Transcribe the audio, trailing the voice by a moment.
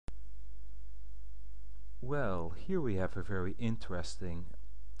Well, here we have a very interesting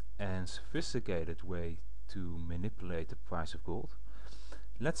and sophisticated way to manipulate the price of gold.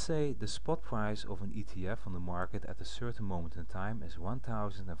 Let's say the spot price of an ETF on the market at a certain moment in time is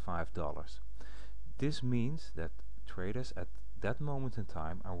 $1,005. This means that traders at that moment in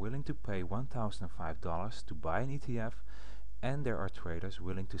time are willing to pay $1,005 to buy an ETF, and there are traders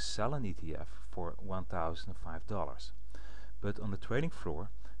willing to sell an ETF for $1,005. But on the trading floor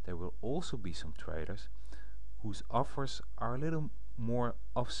there will also be some traders whose offers are a little more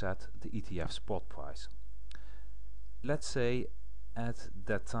offset the ETF spot price. Let's say at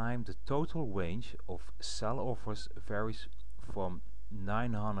that time the total range of sell offers varies from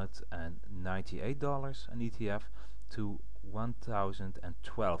 $998 an ETF to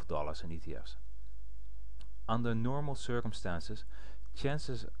 $1,012 an ETF. Under normal circumstances,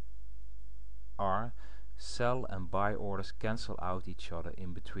 chances are sell and buy orders cancel out each other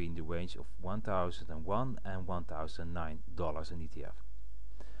in between the range of $1,001 and $1,009 an ETF.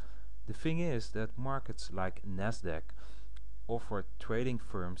 The thing is that markets like Nasdaq offer trading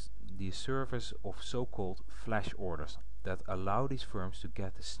firms the service of so-called flash orders that allow these firms to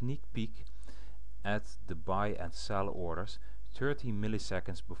get a sneak peek at the buy and sell orders 30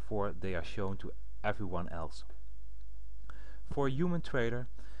 milliseconds before they are shown to everyone else. For a human trader,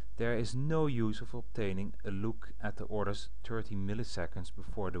 there is no use of obtaining a look at the orders 30 milliseconds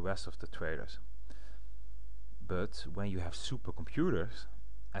before the rest of the traders. But when you have supercomputers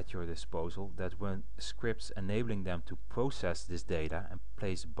at your disposal that run scripts enabling them to process this data and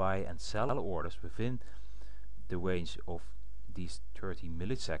place buy and sell orders within the range of these 30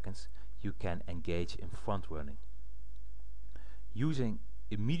 milliseconds, you can engage in front running. Using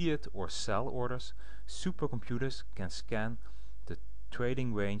immediate or sell orders, supercomputers can scan the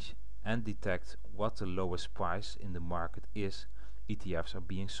trading range and detect what the lowest price in the market is ETFs are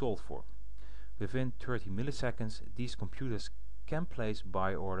being sold for. Within 30 milliseconds, these computers can place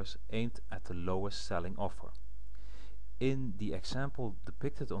buy orders aimed at the lowest selling offer. In the example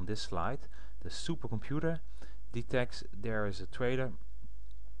depicted on this slide, the supercomputer detects there is a trader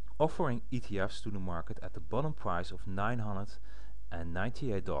offering ETFs to the market at the bottom price of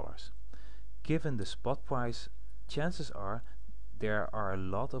 $998. Given the spot price, chances are there are a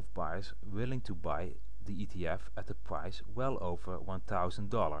lot of buyers willing to buy the ETF at a price well over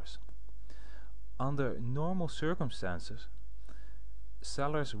 $1,000. Under normal circumstances,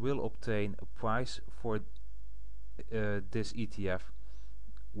 sellers will obtain a price for this ETF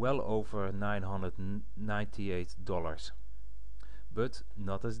well over $998. But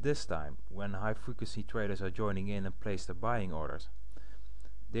not as this time, when high frequency traders are joining in and place their buying orders.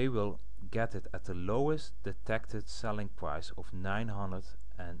 They will get it at the lowest detected selling price of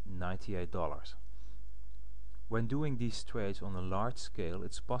 $998. When doing these trades on a large scale,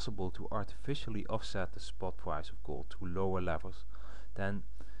 it's possible to artificially offset the spot price of gold to lower levels than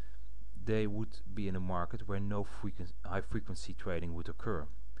they would be in a market where no high frequency trading would occur.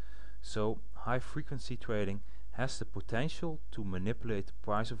 So high frequency trading has the potential to manipulate the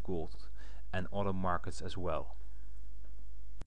price of gold and other markets as well.